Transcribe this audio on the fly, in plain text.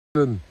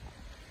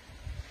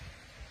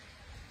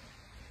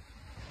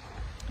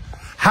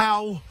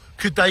How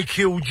could they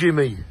kill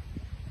Jimmy?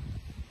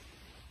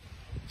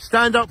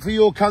 Stand up for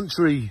your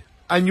country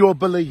and your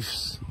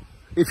beliefs.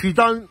 If you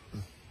don't,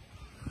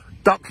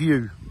 duck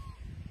you.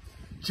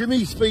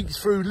 Jimmy speaks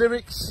through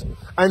lyrics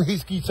and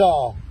his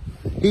guitar.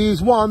 He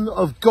is one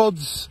of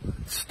God's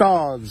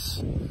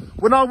stars.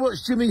 When I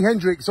watch Jimi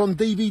Hendrix on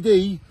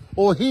DVD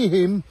or hear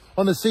him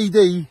on a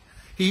CD,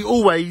 he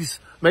always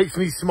makes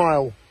me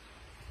smile.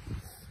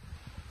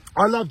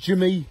 I love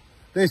Jimmy.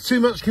 There's too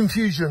much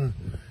confusion.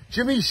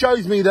 Jimmy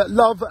shows me that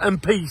love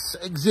and peace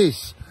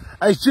exist.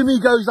 As Jimmy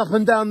goes up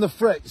and down the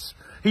frets,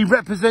 he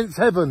represents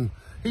heaven.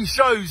 He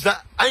shows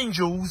that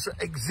angels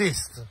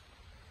exist.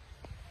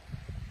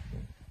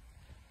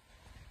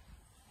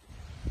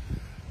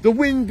 The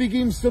wind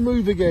begins to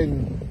move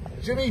again.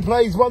 Jimmy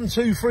plays 1,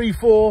 2, 3,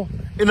 4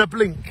 in a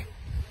blink.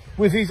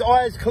 With his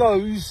eyes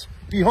closed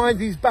behind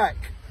his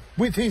back,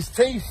 with his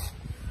teeth,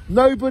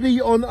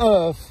 nobody on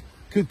earth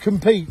could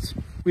compete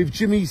with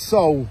Jimmy's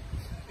soul.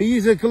 He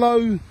is a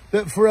glow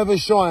that forever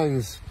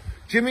shines.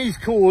 Jimmy's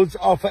chords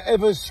are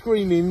forever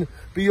screaming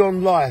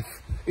beyond life.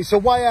 It's a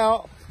way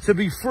out to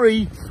be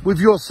free with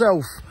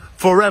yourself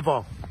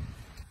forever.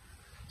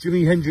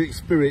 Jimi Hendrix's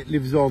spirit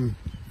lives on.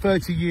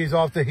 30 years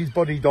after his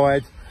body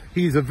died,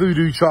 he is a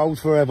voodoo child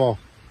forever.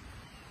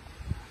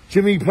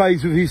 Jimmy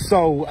plays with his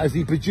soul as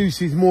he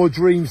produces more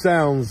dream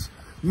sounds.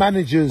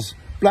 Managers,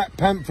 Black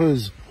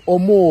Panthers or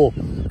more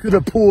could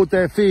have poured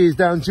their fears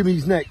down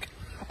Jimmy's neck.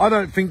 I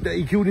don't think that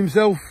he killed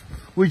himself.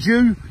 Would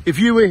you? If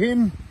you were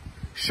him?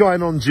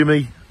 Shine on,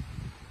 Jimmy.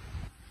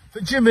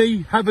 For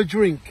Jimmy, have a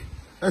drink,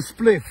 a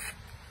spliff.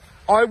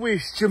 I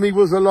wish Jimmy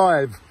was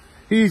alive.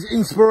 He is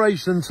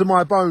inspiration to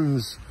my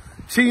bones.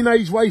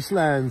 Teenage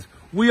wasteland.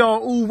 We are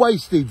all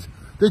wasted.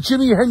 The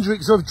Jimi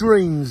Hendrix of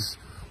dreams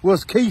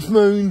was Keith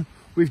Moon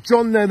with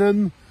John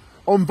Lennon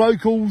on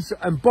vocals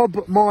and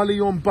Bob Marley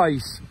on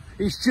bass.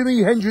 It's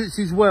Jimi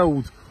Hendrix's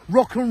world.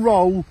 Rock and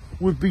roll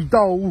would be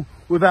dull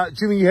without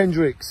Jimi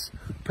Hendrix.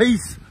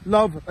 Peace,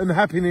 love and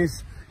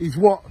happiness is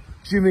what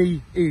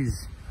Jimmy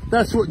is.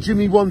 That's what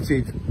Jimmy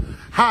wanted.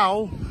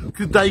 How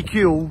could they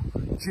kill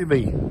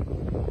Jimmy?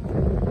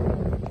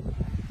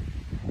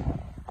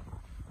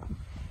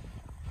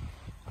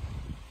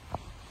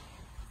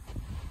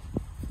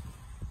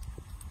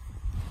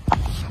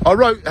 I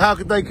wrote How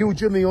Could They Kill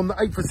Jimmy on the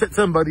 8th of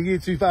September, the year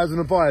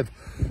 2005,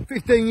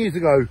 15 years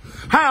ago.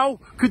 How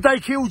could they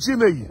kill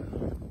Jimmy?